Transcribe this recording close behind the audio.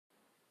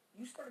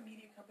you start a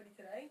media company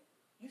today,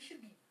 you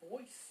should be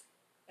voice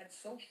and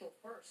social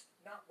first,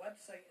 not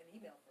website and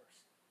email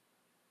first.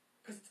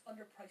 Because it's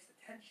underpriced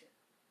attention.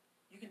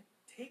 You can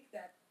take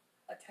that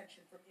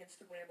attention from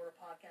Instagram or a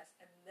podcast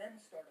and then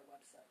start a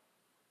website.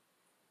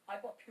 I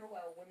bought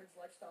PureWell, a women's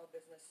lifestyle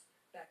business,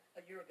 back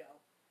a year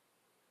ago,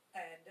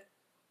 and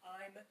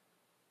I'm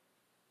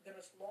going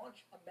to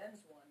launch a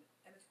men's one,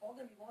 and it's all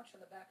going to be launched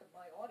on the back of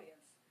my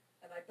audience.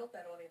 And I built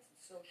that audience in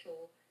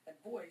social and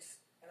voice,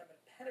 and I'm going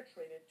to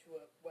penetrate it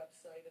to a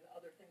website and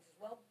other things as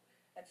well.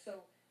 And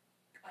so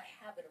I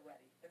have it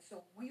already. And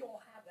so we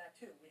all have that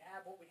too. We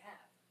have what we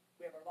have.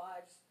 We have our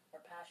lives,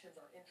 our passions,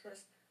 our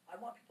interests. I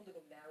want people to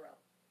go narrow,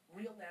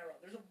 real narrow.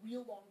 There's a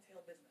real long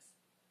tail business.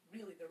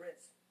 Really, there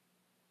is.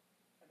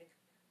 I mean,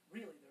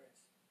 really, there is.